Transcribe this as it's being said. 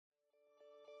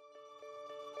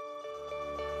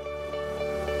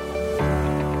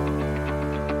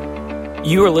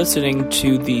You are listening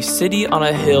to the City on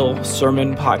a Hill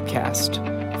Sermon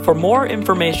Podcast. For more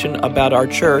information about our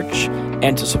church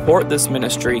and to support this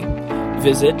ministry,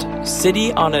 visit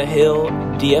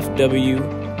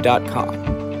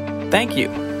cityonahilldfw.com. Thank you.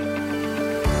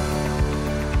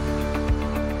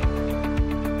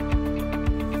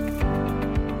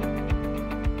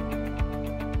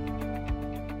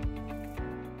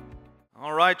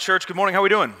 All right, church, good morning. How are we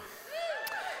doing?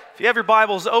 If you have your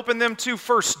Bibles, open them to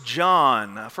 1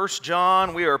 John. 1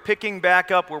 John, we are picking back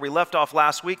up where we left off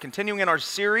last week, continuing in our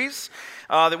series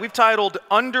that we've titled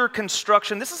Under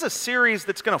Construction. This is a series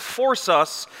that's going to force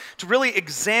us to really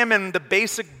examine the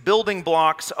basic building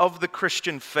blocks of the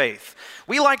Christian faith.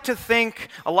 We like to think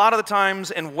a lot of the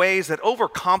times in ways that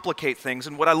overcomplicate things,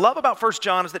 and what I love about 1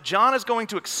 John is that John is going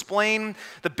to explain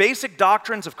the basic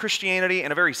doctrines of Christianity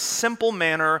in a very simple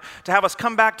manner to have us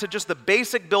come back to just the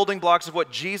basic building blocks of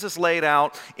what Jesus laid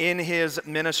out in his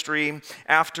ministry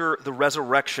after the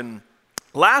resurrection.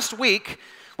 Last week,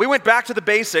 we went back to the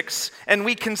basics and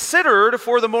we considered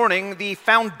for the morning the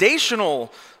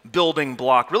foundational building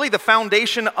block, really the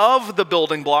foundation of the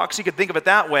building blocks, you could think of it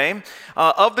that way,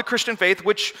 of the Christian faith,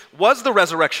 which was the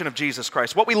resurrection of Jesus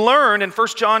Christ. What we learned in 1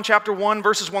 John chapter 1,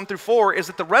 verses 1 through 4 is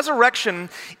that the resurrection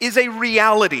is a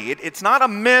reality. It's not a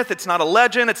myth, it's not a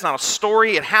legend, it's not a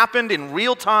story. It happened in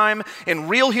real time, in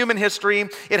real human history.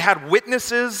 It had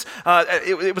witnesses.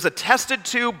 It was attested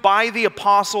to by the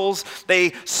apostles.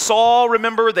 They saw,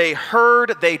 remember, they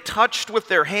heard, they touched with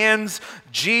their hands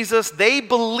Jesus. They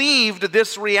believed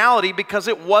this reality because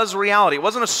it was reality. It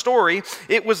wasn't a story.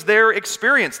 It was their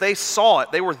experience. They saw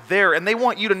it. They were there, and they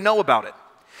want you to know about it.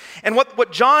 And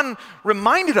what John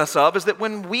reminded us of is that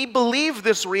when we believe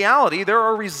this reality, there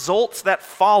are results that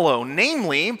follow.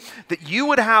 Namely, that you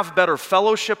would have better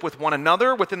fellowship with one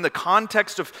another within the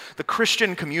context of the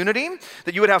Christian community,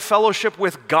 that you would have fellowship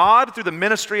with God through the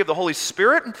ministry of the Holy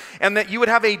Spirit, and that you would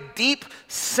have a deep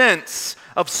sense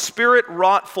of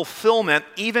spirit-wrought fulfillment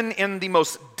even in the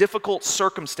most difficult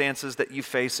circumstances that you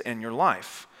face in your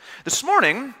life. This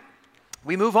morning,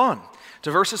 we move on to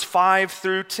verses 5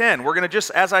 through 10. We're going to just,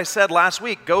 as I said last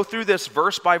week, go through this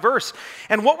verse by verse.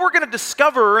 And what we're going to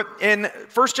discover in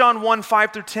 1 John 1,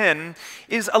 5 through 10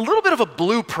 is a little bit of a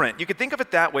blueprint. You could think of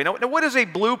it that way. Now, what is a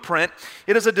blueprint?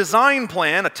 It is a design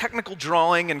plan, a technical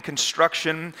drawing and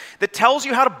construction that tells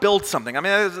you how to build something. I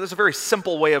mean, that's a very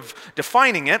simple way of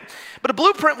defining it. But a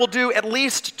blueprint will do at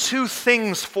least two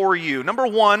things for you. Number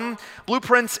one,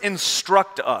 blueprints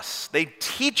instruct us. They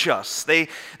teach us. They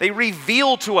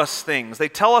reveal to us things. They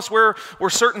tell us where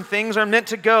certain things are meant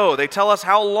to go. They tell us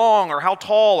how long or how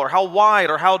tall or how wide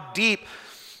or how deep.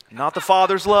 Not the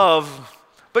Father's love,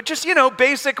 but just,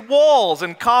 basic walls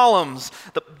and columns.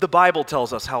 The Bible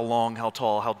tells us how long, how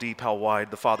tall, how deep, how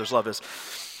wide the Father's love is.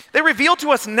 They reveal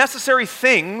to us necessary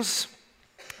things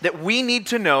that we need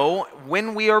to know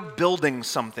when we are building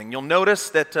something. You'll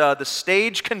notice that the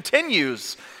stage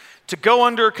continues to go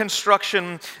under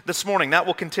construction this morning. That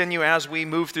will continue as we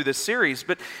move through this series.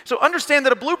 But so understand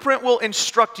that a blueprint will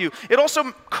instruct you. It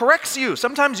also corrects you.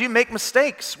 Sometimes you make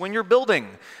mistakes when you're building.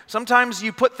 Sometimes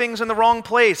you put things in the wrong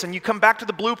place and you come back to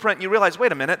the blueprint and you realize,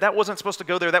 wait a minute, that wasn't supposed to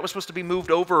go there. That was supposed to be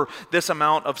moved over this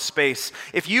amount of space.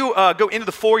 If you go into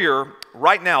the foyer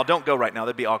right now, don't go right now,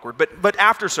 that'd be awkward, but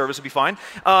after service would be fine.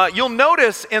 You'll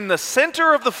notice in the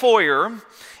center of the foyer,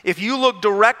 if you look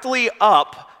directly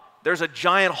up, there's a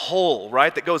giant hole,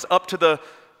 right, that goes up to the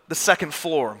second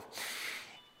floor.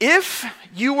 If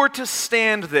you were to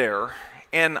stand there,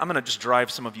 and I'm going to just drive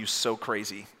some of you so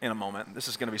crazy in a moment. This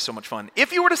is going to be so much fun.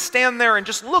 If you were to stand there and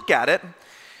just look at it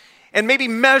and maybe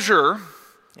measure,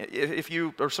 if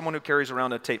you are someone who carries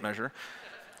around a tape measure,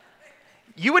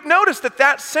 you would notice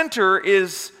that center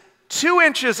is 2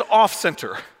 inches off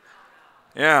center.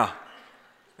 Yeah.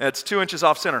 It's 2 inches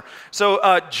off center.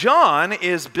 So John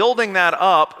is building that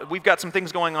up. We've got some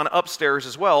things going on upstairs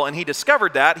as well, and he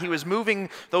discovered that. He was moving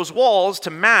those walls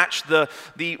to match the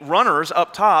runners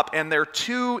up top, and they're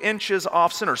 2 inches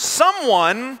off center.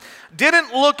 Someone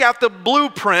didn't look at the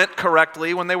blueprint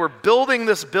correctly when they were building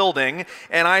this building,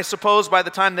 and I suppose by the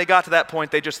time they got to that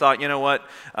point, they just thought, you know what,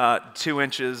 2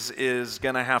 inches is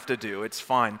going to have to do. It's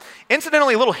fine.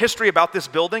 Incidentally, a little history about this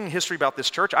building, history about this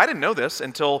church. I didn't know this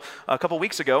until a couple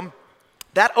weeks ago.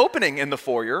 That opening in the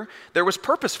foyer, there was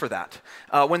purpose for that.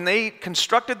 When they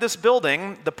constructed this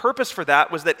building, the purpose for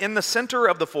that was that in the center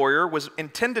of the foyer was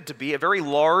intended to be a very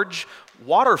large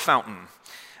water fountain,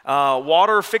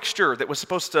 water fixture that was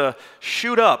supposed to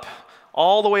shoot up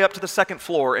all the way up to the second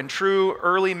floor in true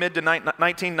early mid to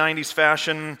 1990s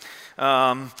fashion.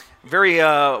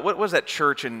 What was that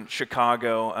church in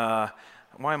Chicago?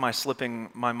 Why am I slipping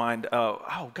my mind?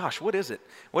 Oh gosh, what is it?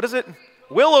 What is it?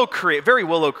 Willow Creek, very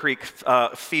Willow Creek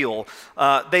feel.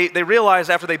 They realized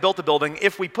after they built the building,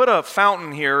 if we put a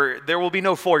fountain here, there will be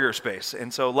no foyer space.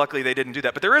 And so luckily they didn't do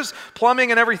that. But there is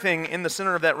plumbing and everything in the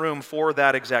center of that room for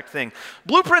that exact thing.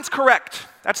 Blueprint's correct.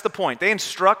 That's the point. They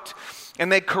instruct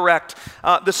and they correct.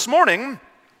 This morning,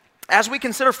 as we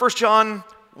consider 1 John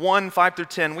 1, 5 through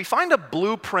 10, we find a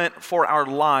blueprint for our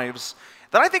lives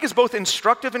that I think is both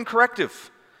instructive and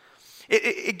corrective.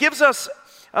 It gives us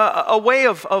a way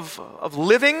of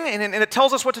living, and it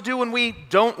tells us what to do when we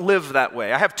don't live that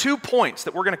way. I have 2 points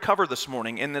that we're going to cover this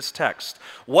morning in this text.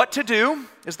 What to do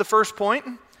is the first point.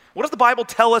 What does the Bible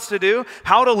tell us to do?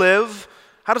 How to live?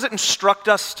 How does it instruct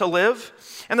us to live?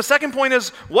 And the second point is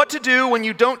what to do when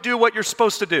you don't do what you're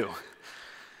supposed to do.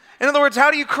 In other words, how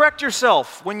do you correct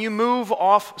yourself when you move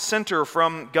off center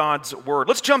from God's word?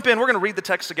 Let's jump in. We're going to read the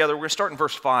text together. We're going to start in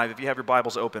verse 5 if you have your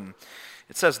Bibles open.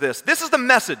 It says this: "This is the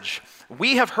message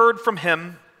we have heard from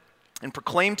him and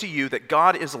proclaim to you, that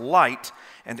God is light,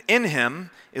 and in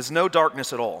him is no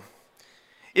darkness at all.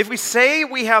 If we say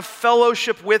we have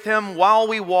fellowship with him while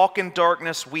we walk in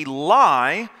darkness, we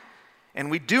lie,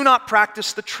 and we do not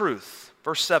practice the truth."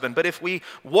 Verse 7, "But if we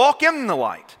walk in the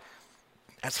light,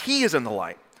 as he is in the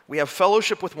light, we have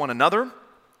fellowship with one another,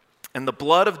 and the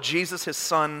blood of Jesus, his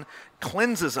son,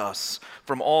 cleanses us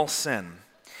from all sin.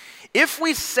 If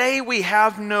we say we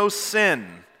have no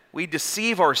sin, we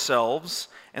deceive ourselves,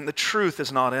 and the truth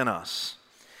is not in us.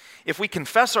 If we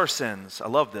confess our sins," I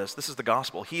love this is the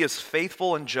gospel, "he is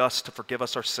faithful and just to forgive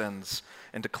us our sins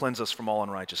and to cleanse us from all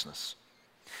unrighteousness.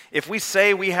 If we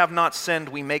say we have not sinned,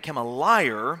 we make him a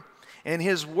liar, and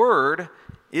his word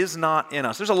is not in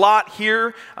us." There's a lot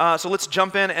here, so let's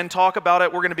jump in and talk about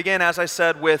it. We're going to begin, as I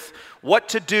said, with what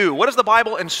to do. What does the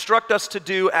Bible instruct us to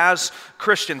do as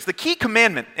Christians? The key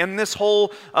commandment in this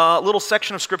whole little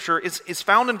section of Scripture is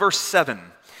found in verse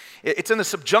 7. It's in the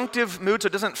subjunctive mood, so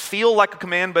it doesn't feel like a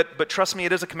command, but trust me,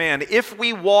 it is a command. If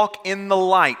we walk in the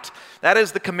light, that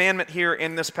is the commandment here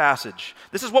in this passage.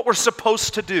 This is what we're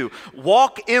supposed to do.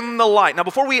 Walk in the light. Now,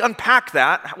 before we unpack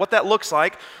that, what that looks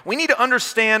like, we need to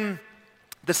understand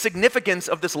the significance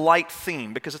of this light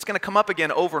theme, because it's going to come up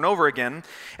again over and over again.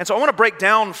 And so I want to break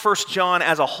down 1 John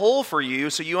as a whole for you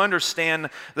so you understand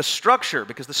the structure,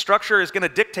 because the structure is going to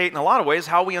dictate in a lot of ways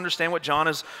how we understand what John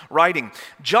is writing.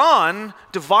 John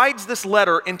divides this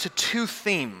letter into 2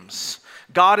 themes.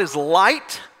 God is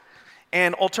light,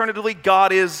 and alternatively,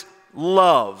 God is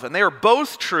love. And they are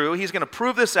both true. He's going to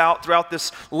prove this out throughout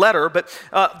this letter, but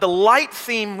the light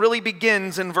theme really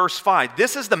begins in verse 5.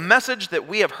 "This is the message that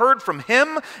we have heard from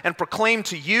him and proclaim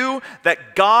to you,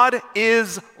 that God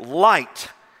is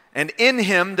light, and in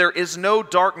him there is no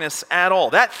darkness at all."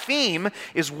 That theme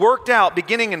is worked out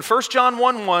beginning in 1 John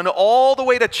 1:1 all the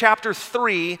way to chapter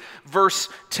 3, verse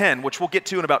 10, which we'll get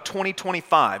to in about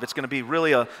 2025. It's going to be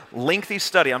really a lengthy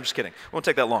study. I'm just kidding. It won't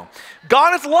take that long.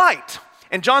 God is light.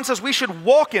 And John says we should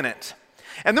walk in it.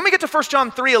 And then we get to 1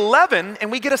 John 3:11,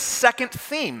 and we get a second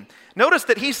theme. Notice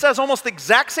that he says almost the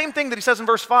exact same thing that he says in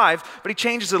verse 5, but he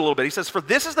changes it a little bit. He says, "For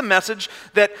this is the message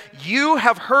that you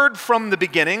have heard from the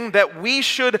beginning, that we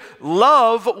should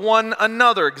love one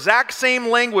another." Exact same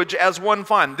language as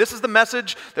 1:5. This is the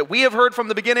message that we have heard from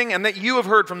the beginning and that you have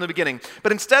heard from the beginning.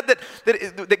 But instead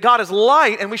that God is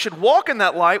light and we should walk in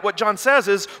that light, what John says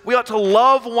is we ought to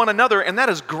love one another, and that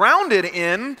is grounded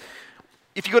in,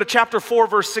 if you go to chapter 4,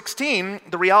 verse 16,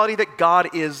 the reality that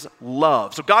God is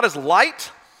love. So God is light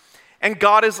and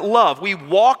God is love. We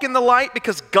walk in the light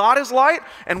because God is light,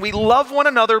 and we love one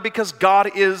another because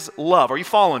God is love. Are you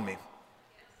following me?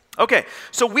 Okay,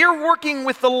 so we're working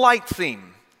with the light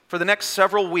theme for the next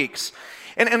several weeks.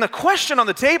 And the question on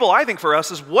the table, I think, for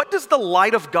us is, what does the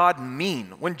light of God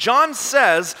mean? When John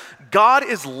says God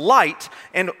is light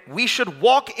and we should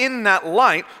walk in that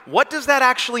light, what does that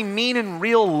actually mean in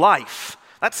real life?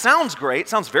 That sounds great,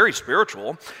 sounds very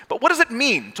spiritual, but what does it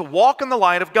mean to walk in the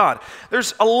light of God?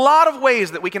 There's a lot of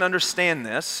ways that we can understand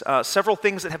this, several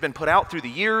things that have been put out through the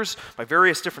years by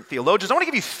various different theologians. I want to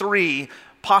give you 3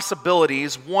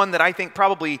 possibilities, one that I think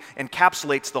probably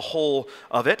encapsulates the whole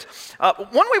of it.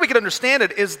 One way we could understand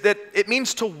it is that it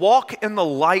means to walk in the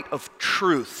light of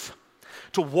truth.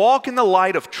 To walk in the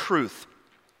light of truth.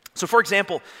 So for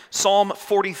example, Psalm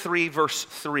 43 verse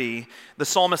 3, the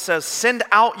psalmist says, "Send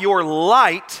out your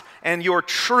light and your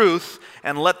truth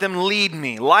and let them lead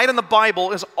me." Light in the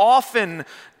Bible is often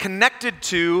connected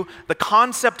to the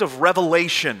concept of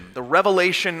revelation, the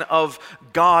revelation of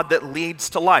God that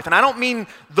leads to life. And I don't mean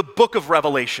the book of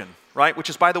Revelation, right? Which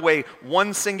is, by the way,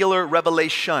 one singular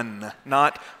revelation,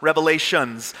 not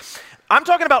revelations. I'm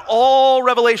talking about all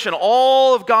revelation,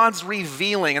 all of God's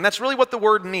revealing, and that's really what the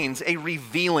word means, a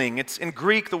revealing. It's in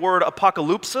Greek the word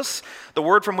apokalypsis, the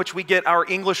word from which we get our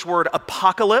English word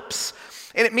apocalypse,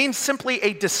 and it means simply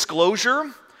a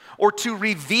disclosure or to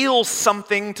reveal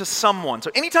something to someone. So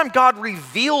anytime God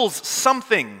reveals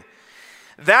something,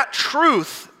 that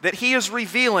truth that he is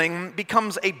revealing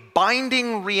becomes a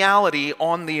binding reality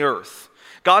on the earth.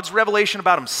 God's revelation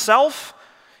about himself,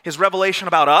 his revelation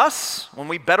about us, when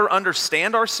we better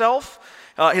understand ourselves,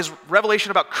 his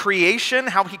revelation about creation,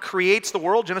 how he creates the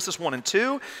world, Genesis 1 and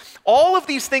 2, all of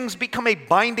these things become a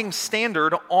binding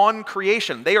standard on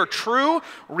creation. They are true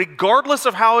regardless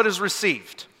of how it is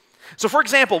received. So for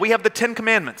example, we have the 10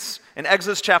 Commandments in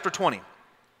Exodus chapter 20.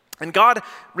 And God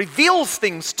reveals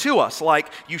things to us like,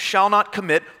 you shall not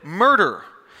commit murder.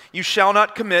 You shall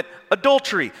not commit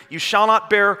adultery. You shall not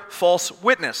bear false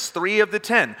witness, 3 of the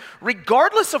 10.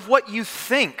 Regardless of what you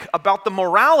think about the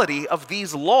morality of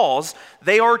these laws,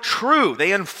 they are true.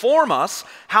 They inform us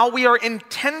how we are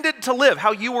intended to live,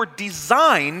 how you were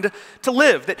designed to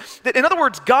live. That in other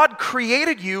words, God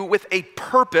created you with a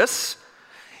purpose.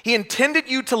 He intended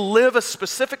you to live a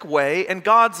specific way, and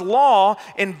God's law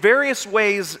in various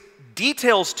ways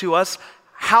details to us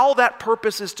how that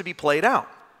purpose is to be played out.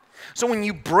 So when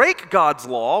you break God's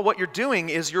law, what you're doing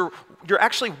is you're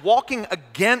actually walking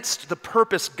against the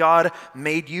purpose God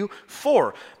made you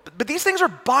for. But these things are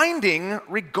binding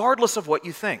regardless of what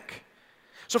you think.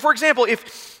 So for example,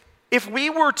 if we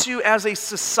were to, as a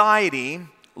society,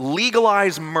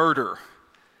 legalize murder,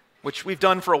 which we've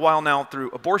done for a while now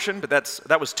through abortion, but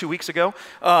that was 2 weeks ago,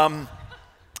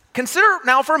 consider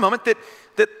now for a moment that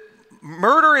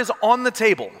murder is on the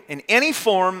table. In any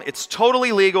form, it's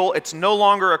totally legal, it's no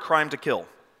longer a crime to kill.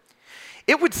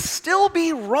 It would still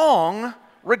be wrong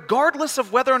regardless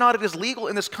of whether or not it is legal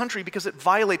in this country because it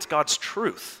violates God's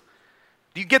truth.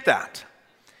 Do you get that?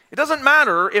 It doesn't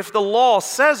matter if the law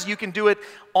says you can do it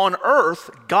on earth.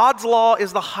 God's law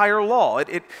is the higher law.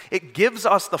 It gives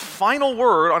us the final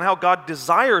word on how God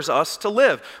desires us to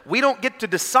live. We don't get to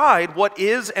decide what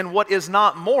is and what is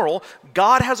not moral.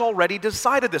 God has already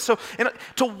decided this. So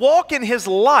to walk in his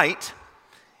light,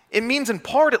 it means in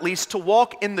part at least to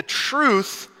walk in the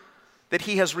truth that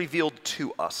he has revealed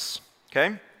to us.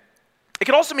 Okay? It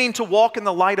could also mean to walk in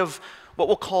the light of what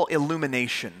we'll call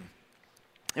illumination.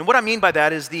 And what I mean by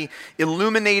that is the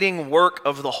illuminating work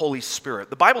of the Holy Spirit.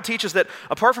 The Bible teaches that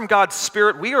apart from God's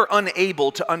Spirit, we are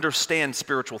unable to understand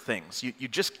spiritual things. You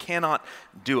just cannot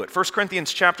do it. 1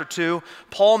 Corinthians chapter 2,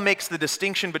 Paul makes the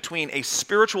distinction between a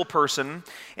spiritual person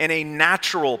and a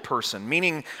natural person,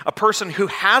 meaning a person who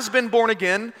has been born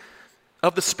again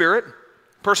of the Spirit,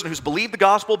 a person who's believed the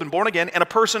gospel, been born again, and a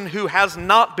person who has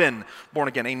not been born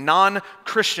again, a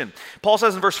non-Christian. Paul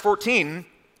says in verse 14,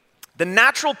 the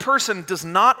natural person does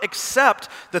not accept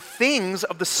the things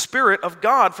of the Spirit of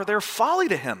God, for they're folly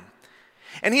to him.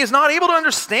 And he is not able to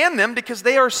understand them because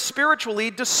they are spiritually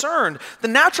discerned. The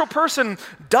natural person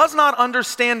does not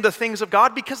understand the things of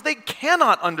God because they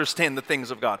cannot understand the things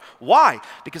of God. Why?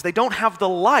 Because they don't have the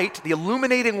light, the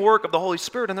illuminating work of the Holy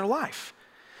Spirit in their life.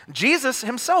 Jesus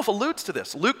himself alludes to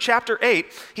this. Luke chapter 8,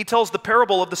 he tells the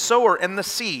parable of the sower and the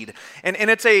seed. And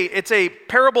it's a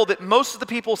parable that most of the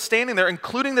people standing there,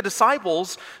 including the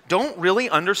disciples, don't really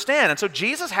understand. And so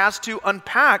Jesus has to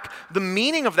unpack the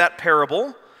meaning of that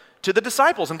parable to the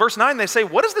disciples. In verse 9, they say,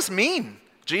 "What does this mean,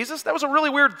 Jesus? That was a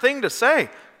really weird thing to say.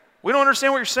 We don't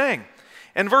understand what you're saying."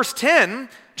 In verse 10,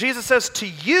 Jesus says, "To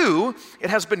you it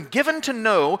has been given to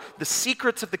know the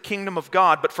secrets of the kingdom of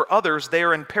God, but for others they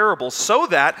are in parables, so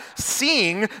that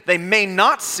seeing they may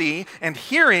not see, and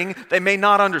hearing they may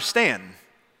not understand."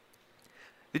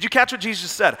 Did you catch what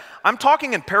Jesus said? I'm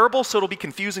talking in parables, so it'll be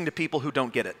confusing to people who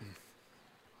don't get it.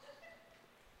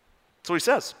 That's what he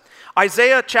says.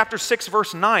 Isaiah chapter 6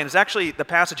 verse 9 is actually the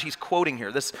passage he's quoting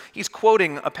here. He's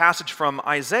quoting a passage from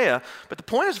Isaiah, but the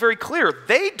point is very clear.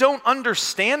 They don't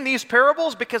understand these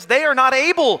parables because they are not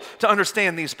able to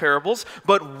understand these parables,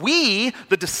 but we,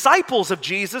 the disciples of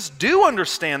Jesus, do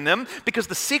understand them because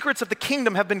the secrets of the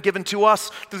kingdom have been given to us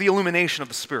through the illumination of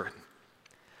the Spirit.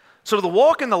 So to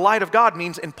walk in the light of God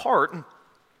means in part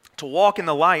to walk in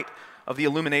the light of the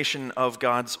illumination of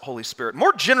God's Holy Spirit.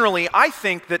 More generally, I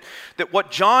think that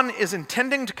what John is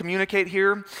intending to communicate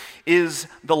here is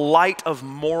the light of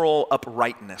moral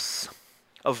uprightness.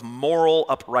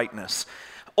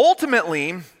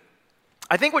 Ultimately,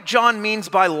 I think what John means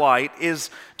by light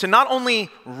is to not only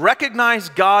recognize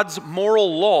God's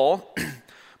moral law,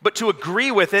 but to agree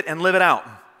with it and live it out.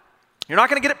 You're not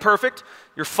going to get it perfect.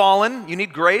 You're fallen, you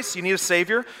need grace, you need a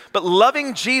Savior. But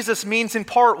loving Jesus means in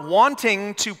part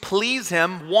wanting to please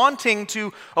Him, wanting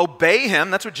to obey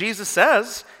Him. That's what Jesus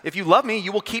says. If you love me,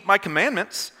 you will keep my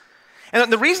commandments.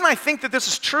 And the reason I think that this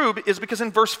is true is because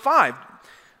in verse 5,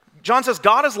 John says,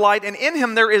 God is light, and in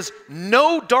Him there is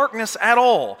no darkness at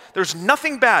all. There's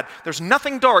nothing bad. There's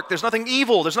nothing dark. There's nothing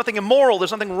evil. There's nothing immoral.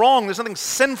 There's nothing wrong. There's nothing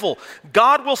sinful.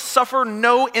 God will suffer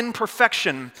no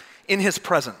imperfection in His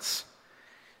presence.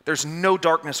 There's no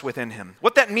darkness within Him.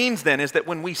 What that means then is that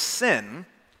when we sin,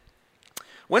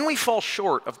 when we fall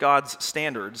short of God's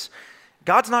standards,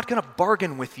 God's not going to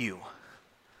bargain with you.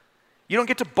 You don't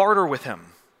get to barter with Him.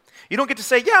 You don't get to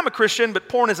say, yeah, I'm a Christian, but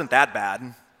porn isn't that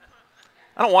bad.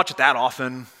 I don't watch it that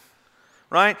often,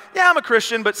 right? Yeah, I'm a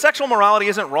Christian, but sexual morality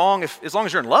isn't wrong as long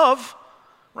as you're in love,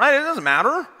 right? It doesn't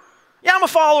matter. Yeah, I'm a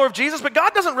follower of Jesus, but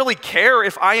God doesn't really care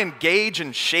if I engage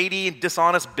in shady and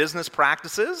dishonest business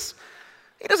practices.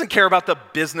 He doesn't care about the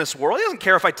business world. He doesn't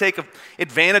care if I take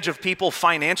advantage of people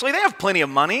financially. They have plenty of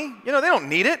money. They don't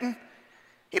need it. And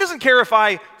He doesn't care if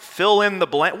I fill in the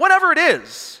blank, whatever it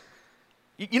is.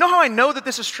 You know how I know that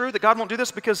this is true, that God won't do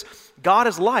this? Because God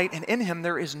is light, and in Him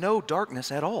there is no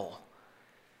darkness at all.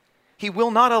 He will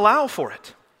not allow for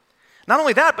it. Not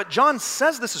only that, but John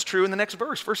says this is true in the next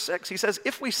verse, verse 6. He says,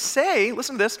 if we say,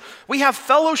 listen to this, we have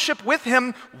fellowship with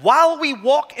Him while we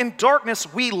walk in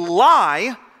darkness, we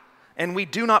lie, and we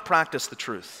do not practice the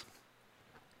truth.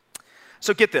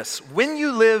 So get this, when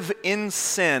you live in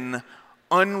sin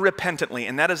unrepentantly,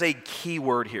 and that is a key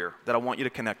word here that I want you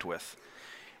to connect with.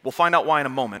 We'll find out why in a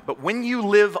moment, but when you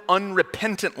live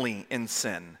unrepentantly in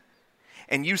sin,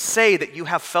 and you say that you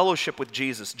have fellowship with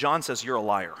Jesus, John says you're a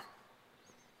liar.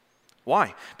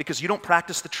 Why? Because you don't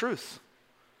practice the truth.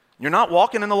 You're not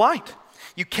walking in the light.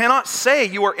 You cannot say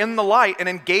you are in the light and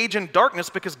engage in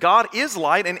darkness because God is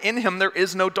light and in Him there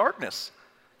is no darkness.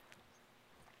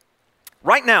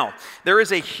 Right now, there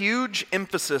is a huge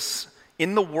emphasis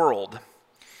in the world,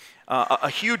 a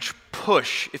huge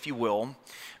push, if you will,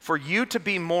 for you to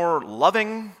be more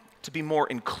loving, to be more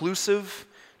inclusive,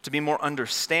 to be more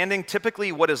understanding.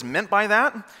 Typically, what is meant by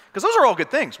that, because those are all good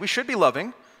things. We should be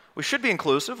loving. We should be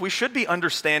inclusive. We should be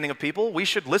understanding of people. We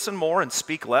should listen more and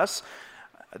speak less.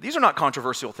 These are not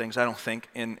controversial things, I don't think,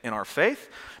 in our faith.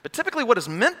 But typically what is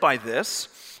meant by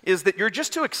this is that you're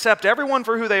just to accept everyone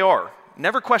for who they are.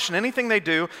 Never question anything they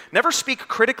do. Never speak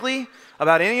critically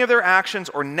about any of their actions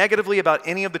or negatively about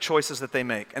any of the choices that they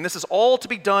make. And this is all to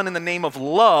be done in the name of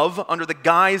love under the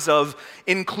guise of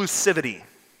inclusivity,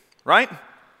 right?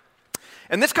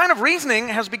 And this kind of reasoning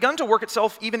has begun to work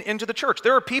itself even into the church.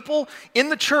 There are people in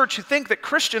the church who think that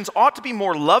Christians ought to be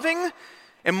more loving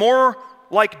and more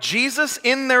like Jesus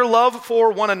in their love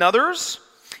for one another's.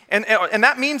 And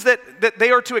that means that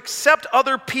they are to accept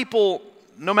other people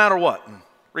no matter what,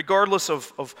 regardless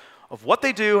of what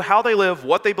they do, how they live,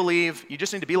 what they believe. You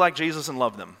just need to be like Jesus and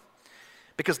love them.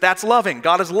 Because that's loving.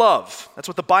 God is love. That's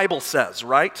what the Bible says,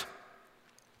 right?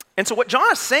 And so what John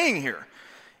is saying here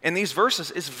in these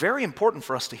verses is very important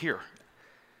for us to hear.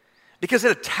 Because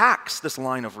it attacks this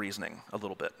line of reasoning a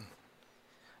little bit.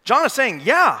 John is saying,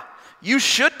 yeah, you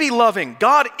should be loving.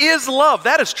 God is love.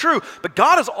 That is true. But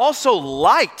God is also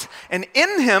light. And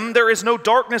in Him, there is no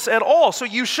darkness at all. So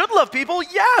you should love people,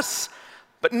 yes.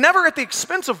 But never at the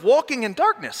expense of walking in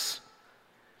darkness.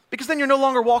 Because then you're no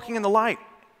longer walking in the light.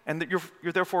 And that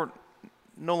you're therefore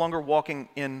no longer walking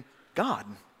in God.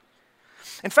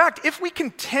 In fact, if we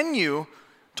continue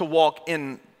to walk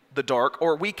in the dark,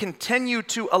 or we continue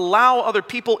to allow other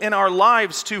people in our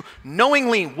lives to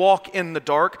knowingly walk in the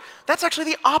dark, that's actually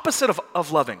the opposite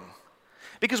of loving.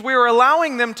 Because we are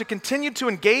allowing them to continue to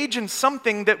engage in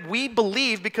something that we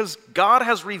believe, because God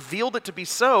has revealed it to be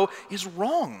so, is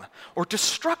wrong or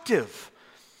destructive.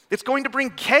 It's going to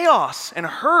bring chaos and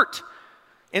hurt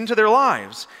into their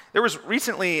lives. There was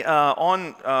recently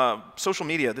on social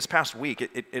media this past week,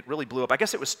 it really blew up. I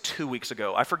guess it was 2 weeks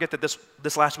ago. I forget that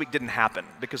this last week didn't happen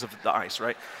because of the ice,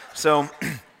 right? So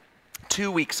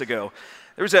 2 weeks ago,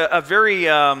 there was a very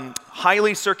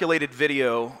highly circulated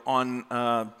video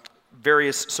on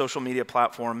various social media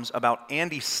platforms about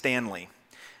Andy Stanley.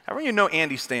 How many of you know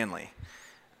Andy Stanley?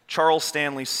 Charles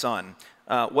Stanley's son.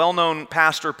 Well-known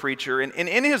pastor, preacher. And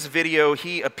in his video,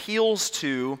 he appeals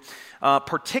to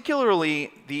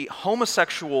particularly the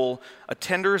homosexual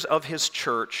attenders of his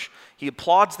church. He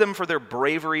applauds them for their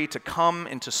bravery to come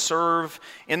and to serve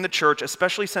in the church,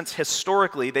 especially since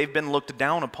historically they've been looked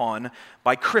down upon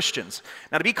by Christians.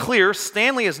 Now, to be clear,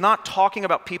 Stanley is not talking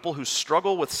about people who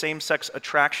struggle with same-sex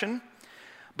attraction,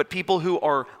 but people who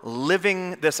are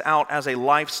living this out as a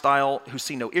lifestyle, who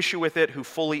see no issue with it, who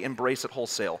fully embrace it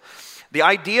wholesale. The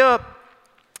idea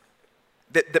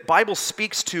that Bible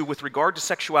speaks to with regard to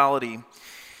sexuality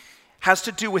has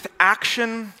to do with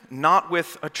action, not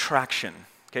with attraction.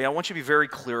 Okay, I want you to be very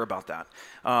clear about that.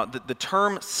 The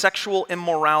term sexual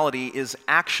immorality is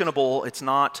actionable. It's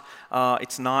not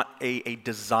a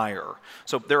desire.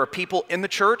 So there are people in the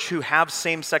church who have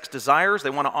same-sex desires. They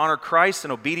want to honor Christ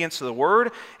in obedience to the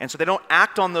Word, and so they don't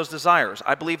act on those desires.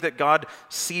 I believe that God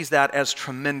sees that as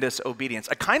tremendous obedience,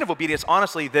 a kind of obedience,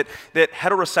 honestly, that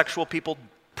heterosexual people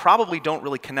probably don't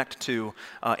really connect to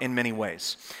in many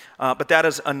ways. But that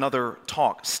is another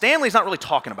talk. Stanley's not really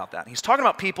talking about that. He's talking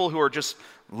about people who are just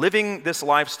living this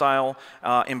lifestyle,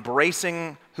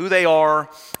 embracing who they are,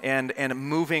 and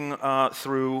moving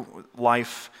through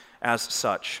life as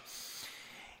such.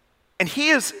 And he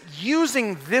is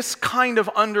using this kind of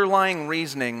underlying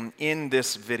reasoning in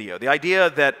this video. The idea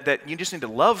that you just need to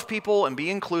love people and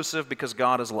be inclusive because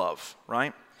God is love,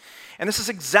 right? And this is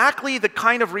exactly the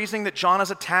kind of reasoning that John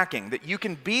is attacking, that you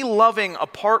can be loving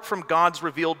apart from God's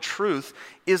revealed truth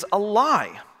is a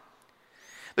lie.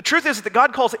 The truth is that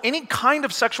God calls any kind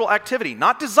of sexual activity,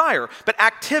 not desire, but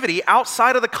activity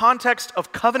outside of the context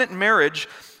of covenant marriage,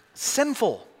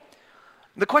 sinful.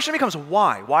 The question becomes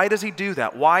why? Why does he do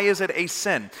that? Why is it a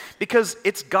sin? Because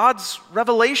it's God's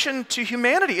revelation to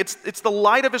humanity. It's the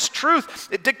light of his truth.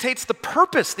 It dictates the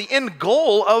purpose, the end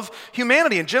goal of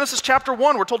humanity. In Genesis chapter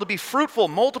 1, we're told to be fruitful,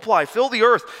 multiply, fill the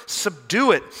earth,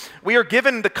 subdue it. We are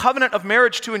given the covenant of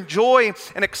marriage to enjoy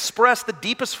and express the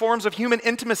deepest forms of human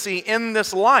intimacy in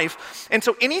this life. And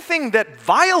so anything that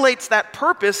violates that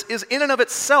purpose is in and of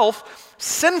itself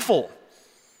sinful.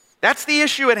 That's the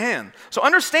issue at hand. So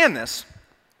understand this.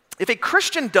 If a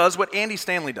Christian does what Andy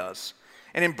Stanley does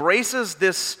and embraces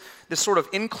this sort of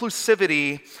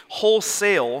inclusivity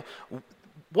wholesale,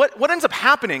 what ends up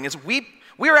happening is we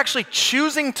are actually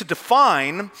choosing to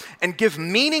define and give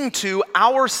meaning to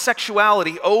our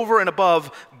sexuality over and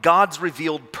above God's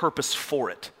revealed purpose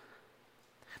for it.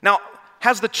 Now,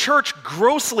 has the church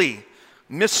grossly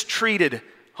mistreated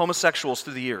homosexuals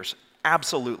through the years?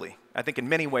 Absolutely. I think in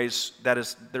many ways there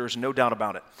is no doubt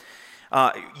about it.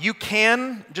 You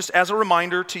can, just as a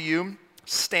reminder to you,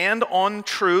 stand on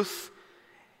truth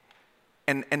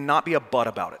and not be a butt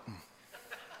about it.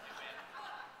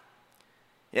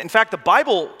 In fact, the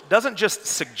Bible doesn't just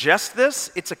suggest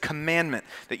this, it's a commandment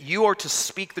that you are to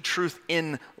speak the truth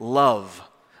in love.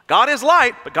 God is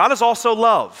light, but God is also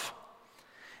love.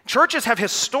 Churches have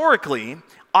historically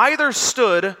either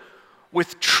stood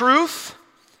with truth,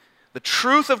 the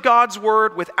truth of God's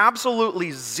word, with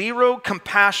absolutely zero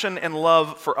compassion and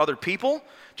love for other people,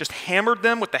 just hammered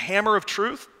them with the hammer of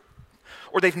truth,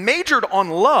 or they've majored on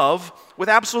love with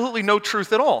absolutely no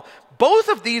truth at all. Both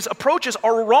of these approaches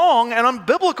are wrong and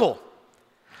unbiblical.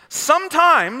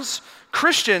 Sometimes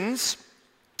Christians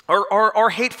are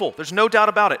hateful, there's no doubt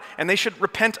about it, and they should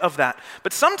repent of that.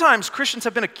 But sometimes Christians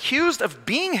have been accused of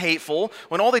being hateful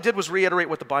when all they did was reiterate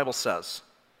what the Bible says.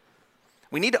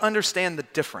 We need to understand the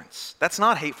difference. That's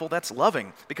not hateful, that's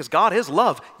loving. Because God is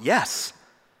love, yes.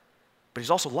 But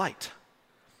he's also light.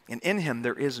 And in him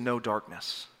there is no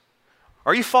darkness.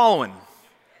 Are you following?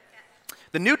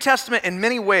 The New Testament in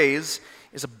many ways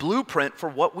is a blueprint for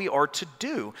what we are to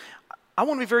do. I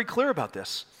want to be very clear about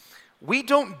this. We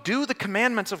don't do the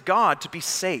commandments of God to be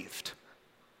saved.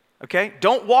 Okay?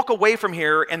 Don't walk away from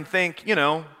here and think,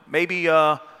 maybe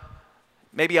I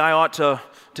ought to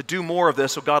do more of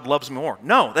this so God loves me more.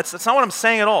 No, that's not what I'm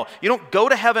saying at all. You don't go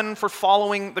to heaven for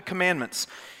following the commandments.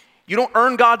 You don't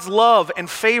earn God's love and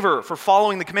favor for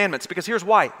following the commandments, because here's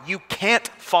why. You can't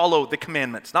follow the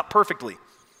commandments, not perfectly.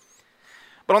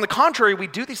 But on the contrary, we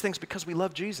do these things because we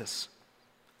love Jesus.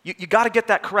 You got to get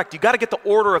that correct. You got to get the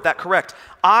order of that correct.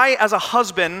 I, as a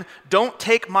husband, don't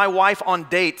take my wife on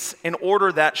dates in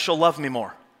order that she'll love me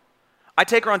more. I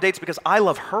take her on dates because I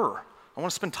love her. I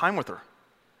want to spend time with her.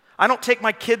 I don't take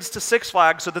my kids to Six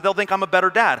Flags so that they'll think I'm a better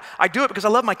dad. I do it because I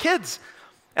love my kids,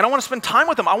 and I want to spend time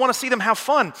with them. I want to see them have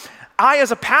fun. I,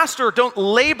 as a pastor, don't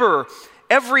labor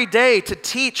every day to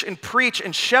teach and preach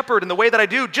and shepherd in the way that I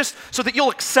do just so that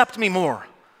you'll accept me more.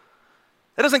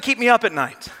 That doesn't keep me up at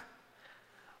night.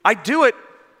 I do it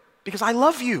because I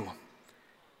love you,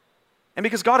 and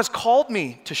because God has called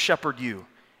me to shepherd you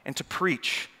and to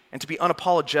preach and to be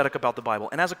unapologetic about the Bible.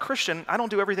 And as a Christian, I don't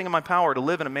do everything in my power to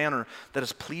live in a manner that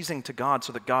is pleasing to God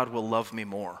so that God will love me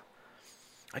more.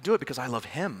 I do it because I love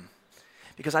him,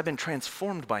 because I've been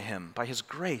transformed by him, by his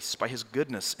grace, by his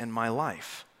goodness in my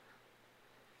life.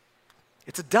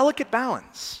 It's a delicate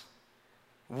balance.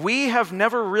 We have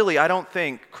never really, I don't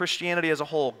think, Christianity as a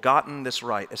whole, gotten this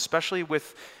right, especially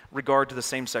with regard to the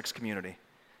same-sex community.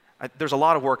 There's a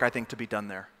lot of work, I think, to be done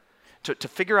there. to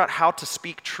figure out how to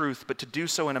speak truth, but to do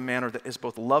so in a manner that is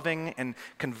both loving and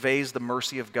conveys the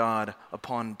mercy of God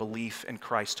upon belief in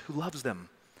Christ, who loves them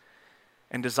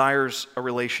and desires a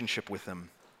relationship with them.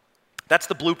 That's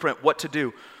the blueprint, what to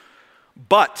do.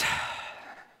 But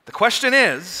the question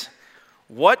is,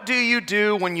 what do you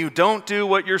do when you don't do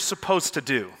what you're supposed to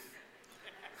do?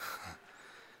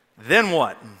 Then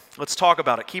what? Let's talk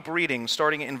about it. Keep reading,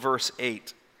 starting in verse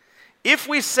 8. If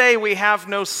we say we have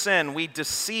no sin, we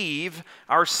deceive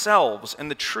ourselves,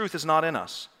 and the truth is not in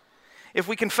us. If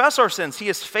we confess our sins, he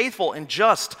is faithful and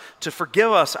just to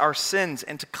forgive us our sins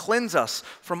and to cleanse us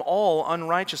from all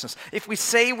unrighteousness. If we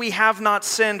say we have not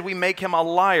sinned, we make him a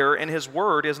liar, and his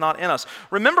word is not in us.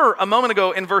 Remember a moment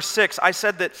ago in verse 6, I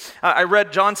said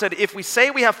that, John said, if we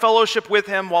say we have fellowship with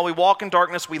him while we walk in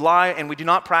darkness, we lie and we do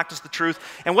not practice the truth.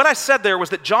 And what I said there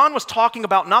was that John was talking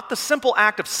about not the simple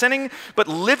act of sinning, but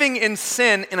living in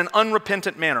sin in an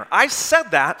unrepentant manner. I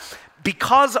said that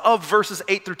because of verses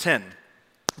 8 through 10.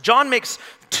 John makes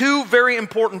two very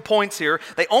important points here.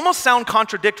 They almost sound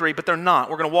contradictory, but they're not.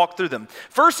 We're going to walk through them.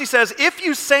 First, he says, if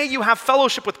you say you have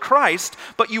fellowship with Christ,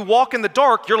 but you walk in the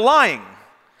dark, you're lying.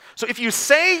 So if you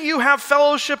say you have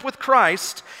fellowship with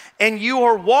Christ and you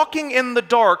are walking in the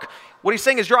dark, what he's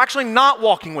saying is you're actually not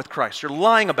walking with Christ. You're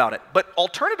lying about it. But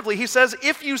alternatively, he says,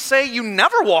 if you say you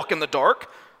never walk in the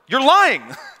dark, you're lying.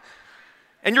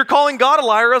 And you're calling God a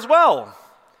liar as well.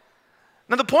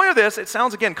 Now, the point of this, it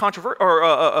sounds, again,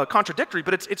 contradictory,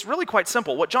 but it's really quite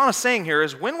simple. What John is saying here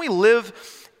is when we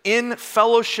live in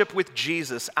fellowship with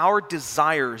Jesus, our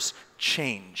desires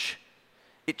change.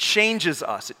 It changes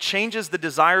us. It changes the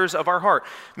desires of our heart.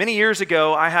 Many years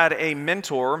ago, I had a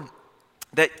mentor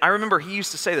that I remember he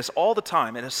used to say this all the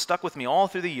time. It has stuck with me all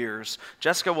through the years.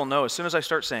 Jessica will know as soon as I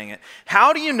start saying it.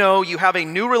 How do you know you have a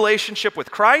new relationship with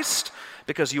Christ?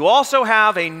 Because you also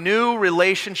have a new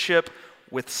relationship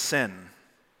with sin.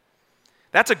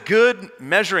 That's a good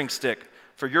measuring stick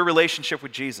for your relationship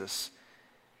with Jesus.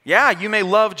 Yeah, you may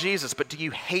love Jesus, but do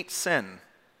you hate sin?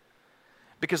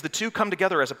 Because the two come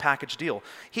together as a package deal.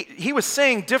 He was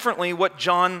saying differently what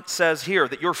John says here,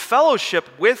 that your fellowship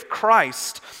with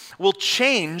Christ will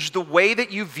change the way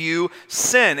that you view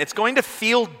sin. It's going to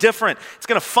feel different. It's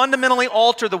going to fundamentally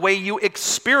alter the way you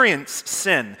experience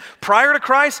sin. Prior to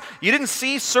Christ, you didn't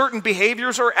see certain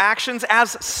behaviors or actions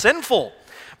as sinful.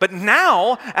 But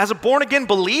now, as a born-again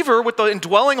believer with the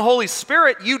indwelling Holy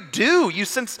Spirit, you do. You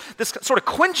sense this sort of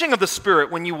quenching of the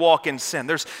Spirit when you walk in sin.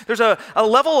 There's a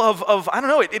level of I don't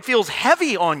know, it feels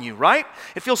heavy on you, right?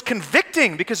 It feels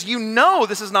convicting because you know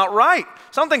this is not right.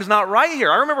 Something's not right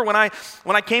here. I remember when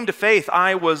I came to faith,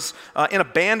 I was in a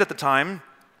band at the time.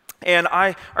 And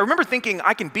I remember thinking,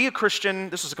 I can be a Christian.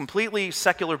 This was a completely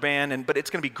secular band, but it's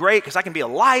going to be great because I can be a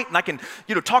light and I can,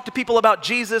 talk to people about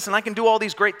Jesus and I can do all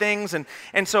these great things.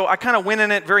 And so I kind of went in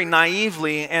it very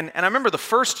naively. And I remember the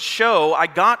first show, I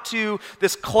got to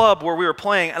this club where we were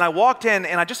playing, and I walked in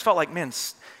and I just felt like, man,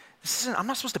 I'm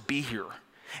not supposed to be here.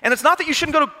 And it's not that you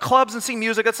shouldn't go to clubs and see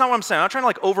music. That's not what I'm saying. I'm not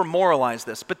trying to over-moralize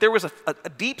this. But there was a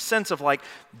deep sense of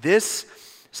this.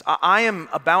 I am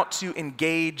about to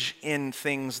engage in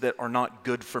things that are not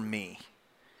good for me.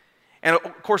 And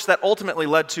of course, that ultimately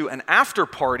led to an after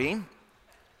party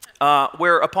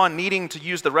where upon needing to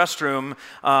use the restroom,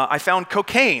 I found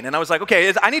cocaine. And I was like,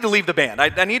 okay, I need to leave the band.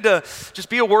 I need to just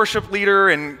be a worship leader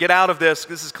and get out of this.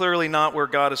 This is clearly not where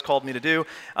God has called me to do.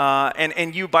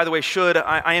 And you, by the way, should.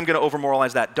 I am going to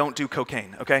over-moralize that. Don't do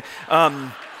cocaine, okay?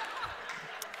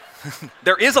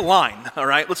 There is a line, all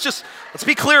right? Let's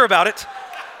be clear about it.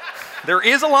 There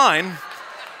is a line.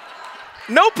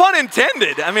 No pun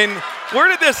intended. I mean, where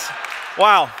did this...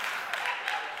 Wow.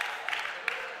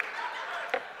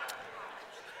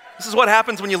 This is what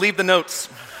happens when you leave the notes.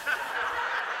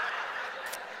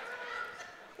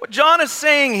 What John is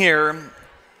saying here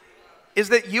is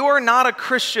that you are not a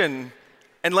Christian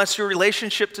unless your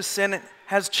relationship to sin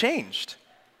has changed.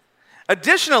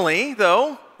 Additionally,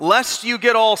 though, lest you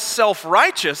get all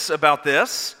self-righteous about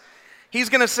this, he's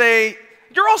going to say,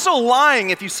 you're also lying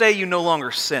if you say you no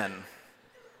longer sin.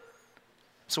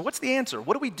 So what's the answer?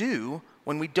 What do we do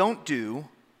when we don't do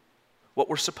what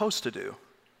we're supposed to do?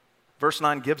 Verse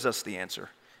 9 gives us the answer.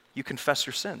 You confess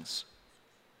your sins.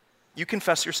 You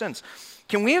confess your sins.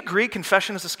 Can we agree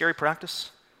confession is a scary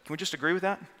practice? Can we just agree with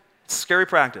that? It's a scary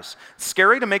practice. It's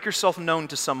scary to make yourself known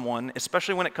to someone,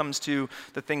 especially when it comes to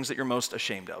the things that you're most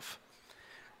ashamed of.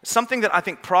 Something that I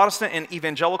think Protestant and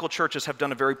evangelical churches have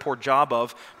done a very poor job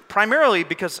of, primarily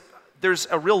because there's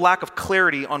a real lack of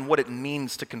clarity on what it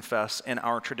means to confess in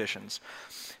our traditions.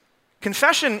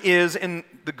 Confession is, in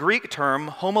the Greek term,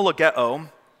 homologeo.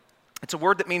 It's a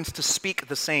word that means to speak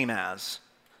the same as.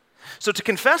 So to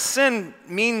confess sin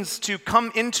means to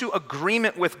come into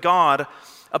agreement with God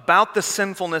about the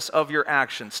sinfulness of your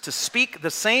actions, to speak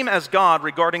the same as God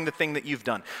regarding the thing that you've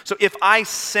done. So if I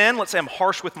sin, let's say I'm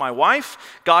harsh with my wife,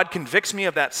 God convicts me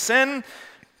of that sin.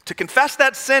 To confess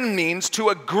that sin means to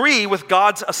agree with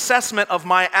God's assessment of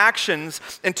my actions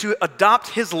and to adopt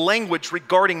his language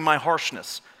regarding my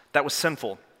harshness. That was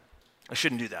sinful. I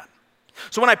shouldn't do that.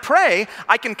 So when I pray,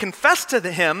 I can confess to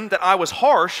him that I was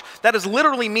harsh. That is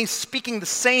literally me speaking the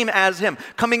same as him,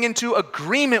 coming into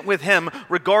agreement with him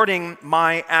regarding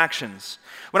my actions.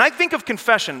 When I think of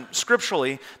confession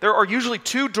scripturally, there are usually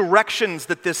two directions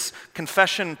that this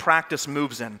confession practice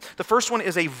moves in. The first one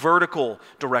is a vertical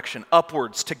direction,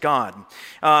 upwards to God.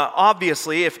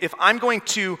 Obviously,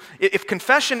 if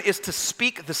confession is to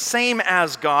speak the same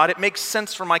as God, it makes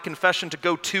sense for my confession to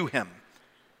go to him.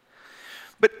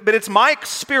 But it's my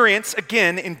experience,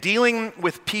 again, in dealing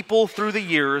with people through the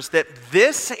years, that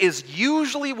this is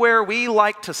usually where we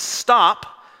like to stop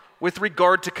with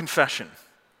regard to confession.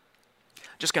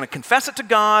 Just going to confess it to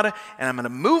God, and I'm going to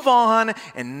move on,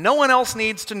 and no one else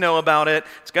needs to know about it.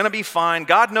 It's going to be fine.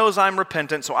 God knows I'm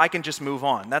repentant, so I can just move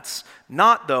on. That's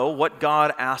not, though, what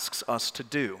God asks us to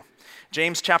do.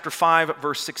 James chapter 5,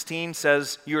 verse 16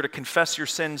 says, you are to confess your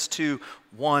sins to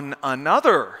one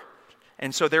another.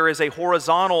 And so there is a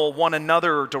horizontal one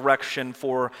another direction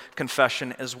for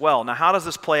confession as well. Now, how does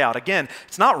this play out? Again,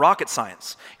 it's not rocket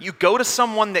science. You go to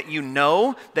someone that you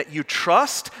know, that you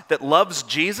trust, that loves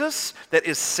Jesus, that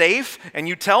is safe, and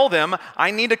you tell them, I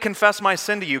need to confess my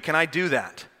sin to you. Can I do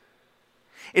that?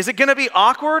 Is it going to be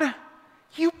awkward?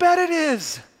 You bet it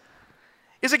is.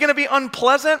 Is it going to be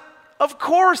unpleasant? Of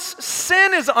course,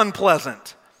 sin is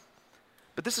unpleasant.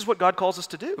 But this is what God calls us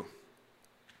to do.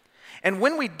 And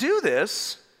when we do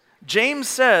this, James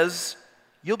says,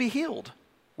 you'll be healed.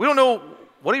 We don't know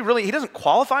what he doesn't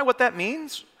qualify what that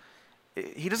means.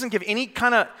 He doesn't give any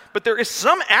but there is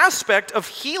some aspect of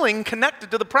healing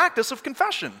connected to the practice of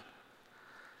confession.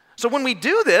 So when we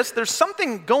do this, there's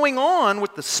something going on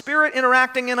with the Spirit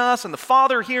interacting in us and the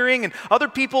Father hearing and other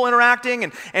people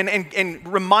interacting and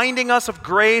reminding us of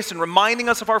grace and reminding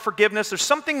us of our forgiveness. There's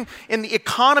something in the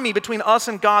economy between us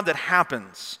and God that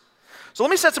happens. So let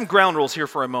me set some ground rules here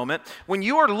for a moment. When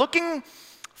you are looking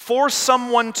for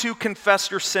someone to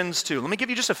confess your sins to, let me give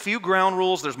you just a few ground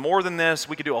rules. There's more than this.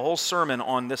 We could do a whole sermon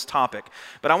on this topic.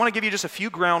 But I want to give you just a few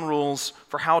ground rules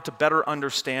for how to better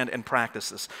understand and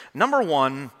practice this. Number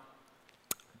one,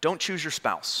 don't choose your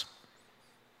spouse.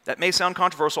 That may sound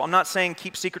controversial. I'm not saying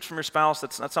keep secrets from your spouse.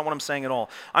 That's not what I'm saying at all.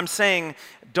 I'm saying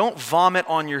don't vomit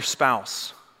on your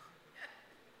spouse.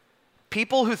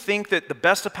 People who think that the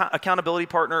best accountability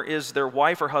partner is their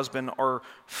wife or husband are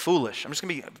foolish. I'm just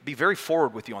going to be very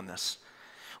forward with you on this.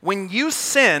 When you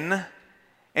sin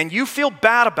and you feel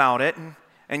bad about it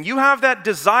and you have that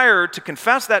desire to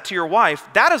confess that to your wife,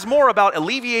 that is more about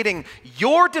alleviating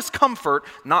your discomfort,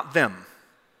 not them.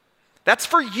 That's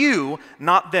for you,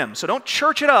 not them. So don't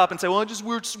church it up and say, well,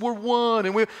 we're one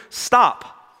and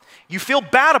stop. You feel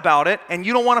bad about it and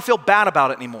you don't want to feel bad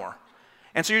about it anymore.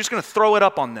 And so you're just going to throw it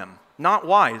up on them. Not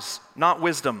wise, not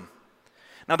wisdom.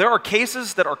 Now, there are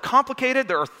cases that are complicated.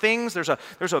 There are things, there's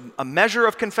a measure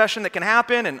of confession that can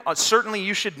happen, and certainly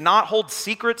you should not hold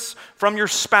secrets from your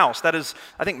spouse. That is,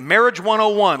 I think, marriage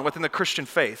 101 within the Christian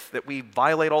faith that we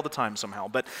violate all the time somehow.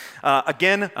 But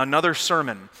again, another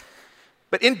sermon.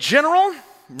 But in general,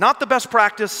 not the best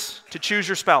practice to choose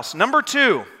your spouse. Number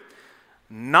two,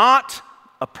 not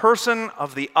a person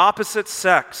of the opposite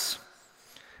sex.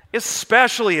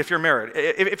 Especially if you're married.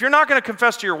 If you're not going to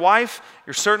confess to your wife,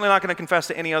 you're certainly not going to confess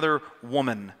to any other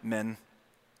woman, men,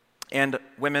 and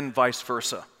women vice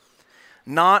versa.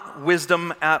 Not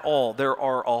wisdom at all. There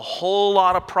are a whole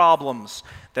lot of problems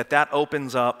that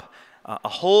opens up, a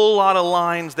whole lot of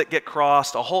lines that get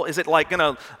crossed. Is it like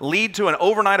going to lead to an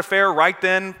overnight affair right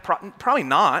then? Probably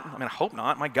not. I mean, I hope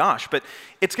not. My gosh. But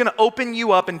it's going to open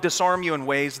you up and disarm you in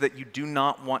ways that you do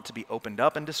not want to be opened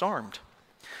up and disarmed.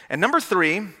 And number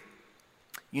three,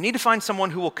 you need to find someone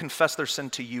who will confess their sin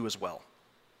to you as well.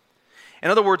 In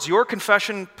other words, your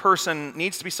confession person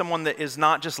needs to be someone that is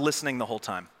not just listening the whole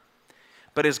time,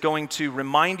 but is going to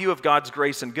remind you of God's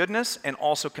grace and goodness and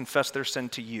also confess their sin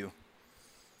to you.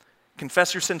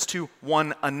 Confess your sins to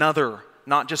one another,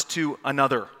 not just to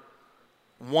another.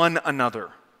 One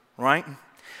another, right?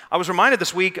 I was reminded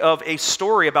this week of a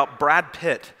story about Brad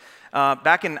Pitt.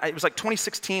 Back in, it was like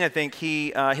 2016, I think,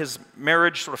 his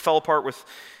marriage sort of fell apart with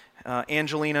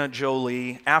Angelina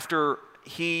Jolie after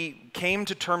he came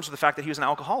to terms with the fact that he was an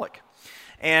alcoholic.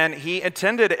 And he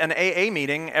attended an AA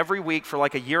meeting every week for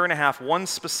like a year and a half, one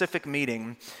specific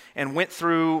meeting, and went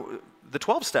through the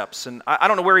 12 steps. And I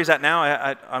don't know where he's at now.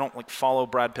 I don't like follow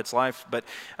Brad Pitt's life. But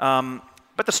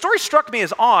the story struck me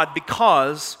as odd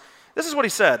because this is what he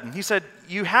said. He said,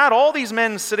 you had all these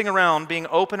men sitting around being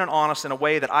open and honest in a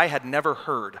way that I had never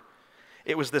heard.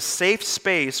 It was this safe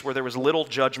space where there was little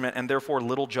judgment and therefore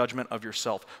little judgment of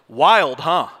yourself. Wild,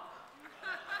 huh?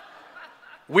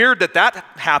 Weird that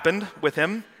happened with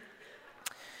him.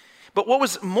 But what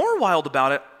was more wild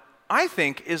about it, I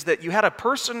think, is that you had a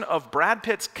person of Brad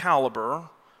Pitt's caliber,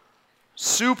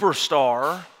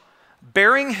 superstar,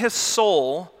 bearing his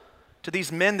soul to these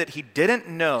men that he didn't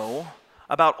know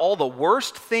about all the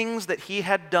worst things that he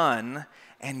had done,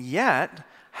 and yet,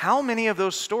 how many of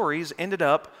those stories ended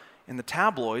up in the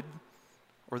tabloid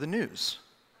or the news?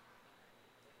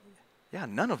 Yeah,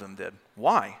 none of them did.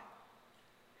 Why?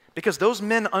 Because those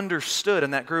men understood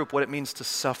in that group what it means to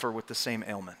suffer with the same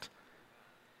ailment.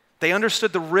 They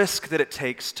understood the risk that it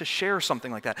takes to share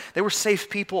something like that. They were safe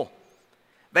people.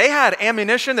 They had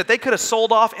ammunition that they could have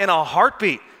sold off in a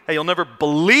heartbeat. Hey, you'll never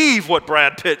believe what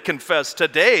Brad Pitt confessed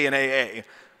today in AA,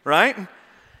 right?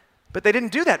 But they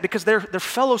didn't do that because they're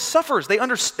fellow sufferers. They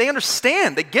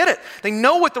understand, they get it. They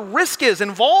know what the risk is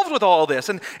involved with all this,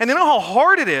 and they know how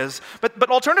hard it is, but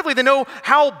alternatively, they know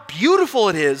how beautiful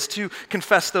it is to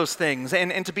confess those things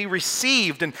and to be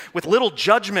received and with little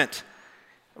judgment.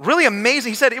 Really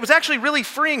amazing. He said, it was actually really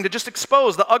freeing to just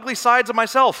expose the ugly sides of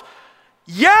myself.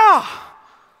 Yeah!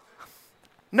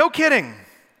 No kidding.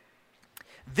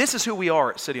 This is who we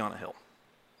are at City on a Hill.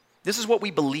 This is what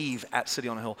we believe at City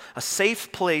on a Hill, a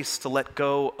safe place to let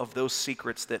go of those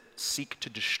secrets that seek to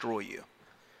destroy you.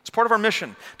 It's part of our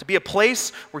mission, to be a place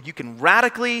where you can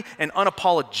radically and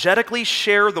unapologetically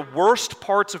share the worst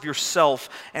parts of yourself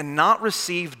and not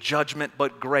receive judgment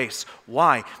but grace.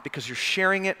 Why? Because you're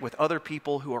sharing it with other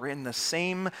people who are in the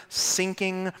same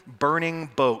sinking,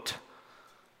 burning boat.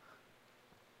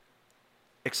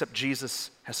 Except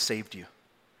Jesus has saved you.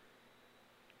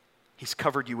 He's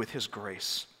covered you with His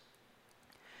grace.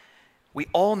 We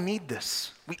all need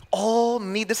this.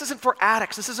 This isn't for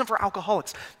addicts. This isn't for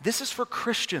alcoholics. This is for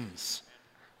Christians.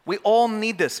 We all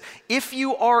need this. If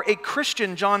you are a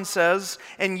Christian, John says,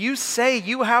 and you say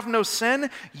you have no sin,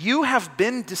 you have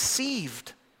been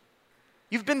deceived.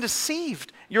 You've been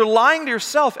deceived. You're lying to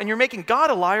yourself, and you're making God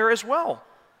a liar as well.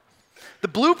 The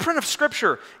blueprint of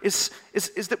Scripture is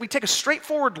that we take a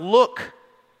straightforward look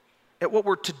at what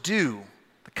we're to do.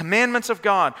 Commandments of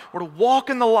God. We're to walk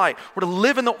in the light. We're to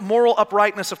live in the moral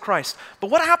uprightness of Christ. But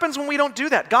what happens when we don't do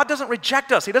that? God doesn't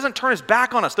reject us. He doesn't turn His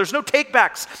back on us. There's no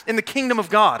takebacks in the kingdom of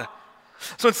God.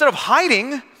 So instead of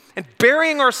hiding and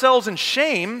burying ourselves in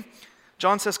shame,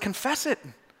 John says, confess it.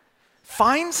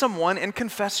 Find someone and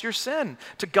confess your sin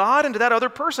to God and to that other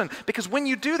person. Because when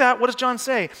you do that, what does John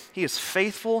say? He is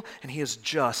faithful and He is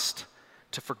just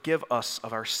to forgive us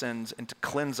of our sins and to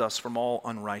cleanse us from all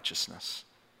unrighteousness.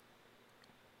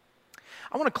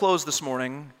 I want to close this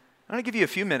morning. I'm going to give you a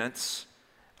few minutes.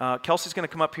 Kelsey's going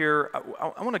to come up here.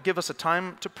 I want to give us a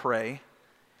time to pray.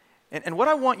 And what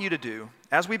I want you to do,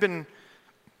 as we've been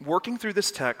working through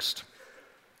this text,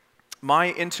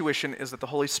 my intuition is that the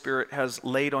Holy Spirit has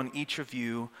laid on each of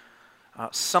you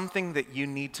something that you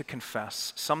need to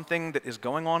confess, something that is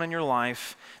going on in your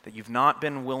life that you've not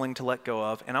been willing to let go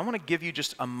of. And I want to give you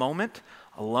just a moment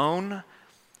alone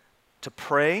to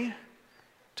pray,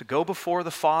 to go before the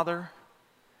Father,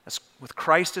 with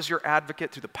Christ as your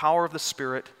advocate through the power of the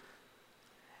Spirit.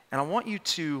 And I want you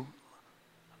to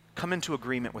come into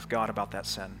agreement with God about that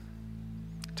sin,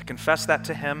 to confess that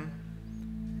to Him.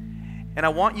 And I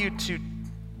want you to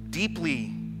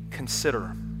deeply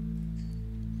consider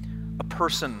a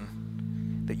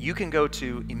person that you can go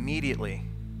to immediately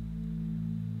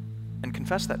and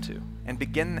confess that to,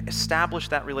 and establish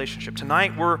that relationship.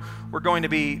 Tonight, we're going to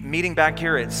be meeting back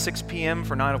here at 6 p.m.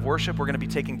 for Night of Worship. We're going to be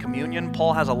taking communion.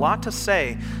 Paul has a lot to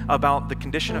say about the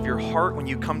condition of your heart when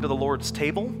you come to the Lord's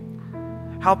table.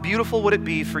 How beautiful would it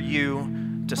be for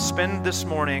you to spend this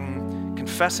morning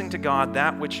confessing to God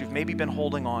that which you've maybe been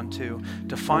holding on to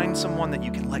find someone that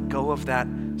you can let go of that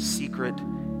secret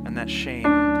and that shame,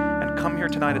 and come here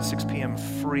tonight at 6 p.m.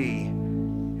 free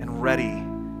and ready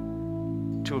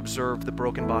to observe the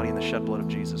broken body and the shed blood of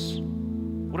Jesus.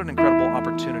 What an incredible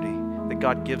opportunity that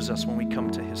God gives us when we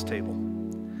come to His table.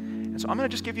 And so I'm going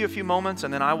to just give you a few moments,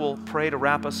 and then I will pray to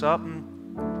wrap us up,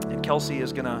 and Kelsey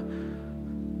is going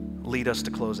to lead us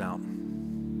to close out.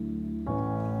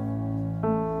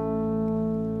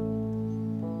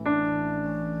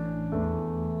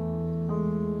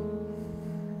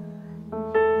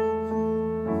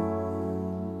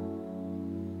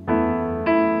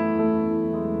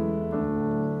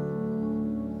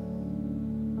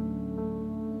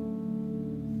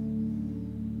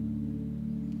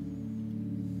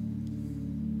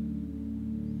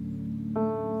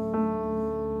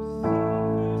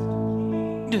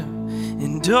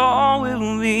 and all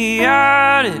will be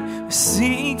added. We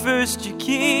seek first your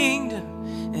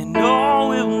kingdom, and all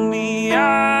will be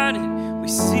added. We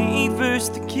seek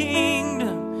first the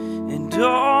kingdom, and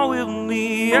all will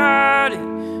be added.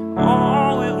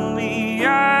 All will be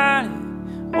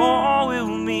added. All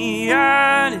will be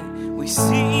added. We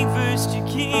seek first your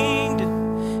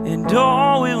kingdom, and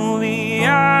all will be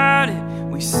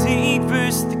added. We seek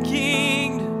first the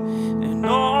kingdom, and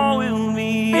all will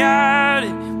be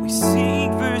added. We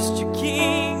seek first your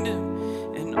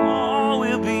kingdom, and all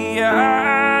will be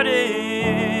added.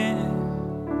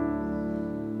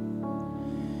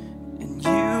 And you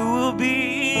will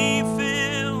be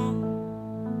filled.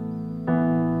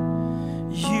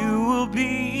 You will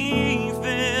be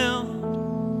filled.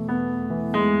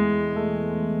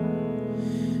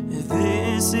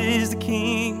 This is the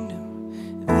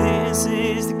kingdom. This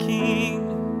is the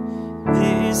kingdom.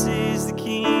 This is the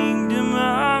kingdom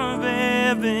of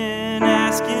heaven.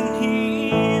 Ask and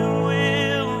he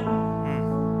will.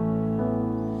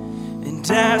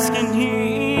 And ask and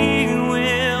he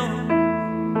will.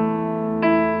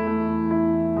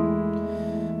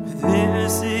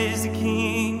 This is the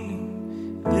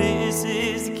kingdom. This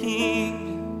is the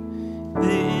kingdom.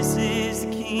 This is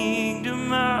the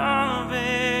kingdom of heaven.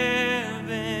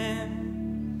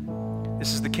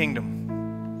 This is the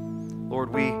kingdom.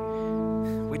 Lord, we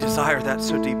desire that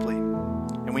so deeply.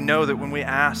 And we know that when we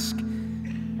ask,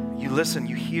 you listen,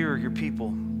 you hear your people.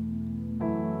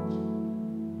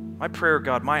 My prayer,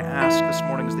 God, my ask this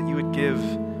morning is that you would give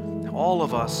all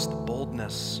of us the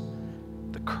boldness,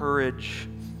 the courage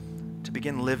to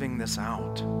begin living this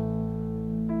out.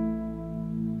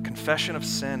 Confession of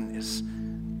sin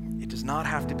it does not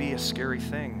have to be a scary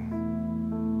thing.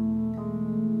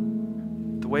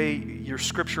 The way your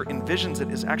scripture envisions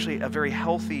it is actually a very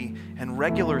healthy and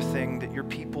regular thing that your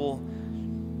people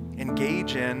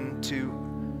engage in to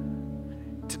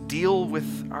deal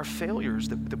with our failures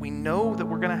that we know that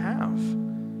we're going to have.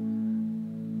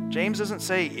 James doesn't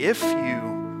say if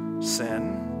you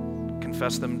sin,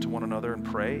 confess them to one another and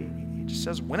pray. He just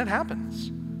says when it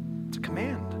happens. It's a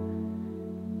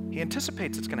command. He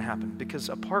anticipates it's going to happen because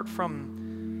apart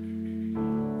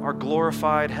from our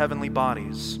glorified heavenly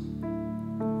bodies,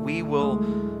 we will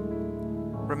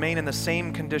remain in the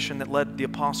same condition that led the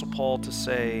Apostle Paul to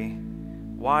say,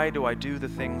 why do I do the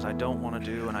things I don't want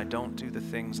to do and I don't do the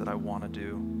things that I want to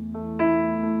do?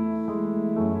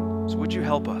 So would you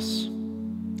help us?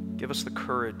 Give us the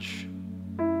courage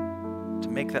to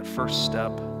make that first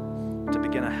step, to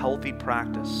begin a healthy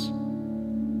practice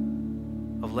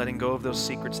of letting go of those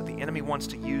secrets that the enemy wants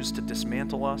to use to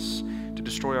dismantle us, to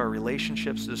destroy our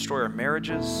relationships, to destroy our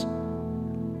marriages,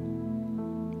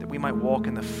 that we might walk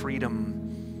in the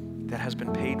freedom that has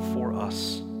been paid for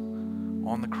us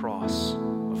on the cross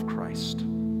of Christ.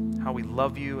 How we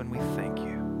love you and we thank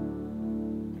you.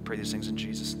 We pray these things in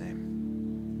Jesus'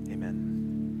 name.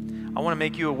 Amen. I want to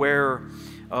make you aware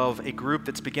of a group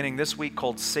that's beginning this week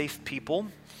called Safe People.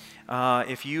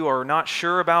 If you are not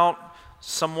sure about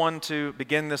someone to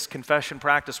begin this confession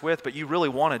practice with, but you really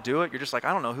want to do it, you're just like,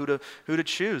 I don't know who to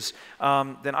choose,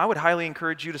 then I would highly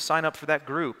encourage you to sign up for that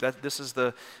group. This is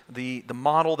the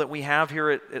model that we have here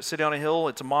at City on a Hill.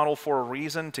 It's a model for a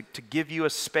reason, to give you a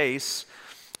space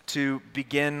to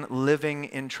begin living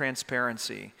in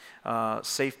transparency.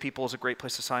 Safe People is a great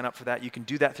place to sign up for that. You can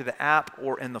do that through the app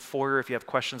or in the foyer if you have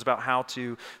questions about how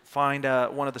to find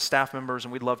one of the staff members,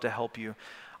 and we'd love to help you.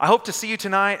 I hope to see you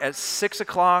tonight at 6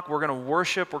 o'clock. We're going to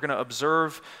worship. We're going to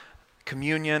observe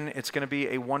communion. It's going to be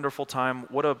a wonderful time.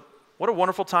 What a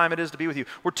wonderful time it is to be with you.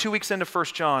 We're 2 weeks into 1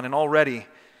 John, and already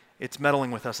it's meddling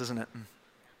with us, isn't it?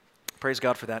 Praise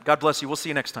God for that. God bless you. We'll see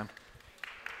you next time.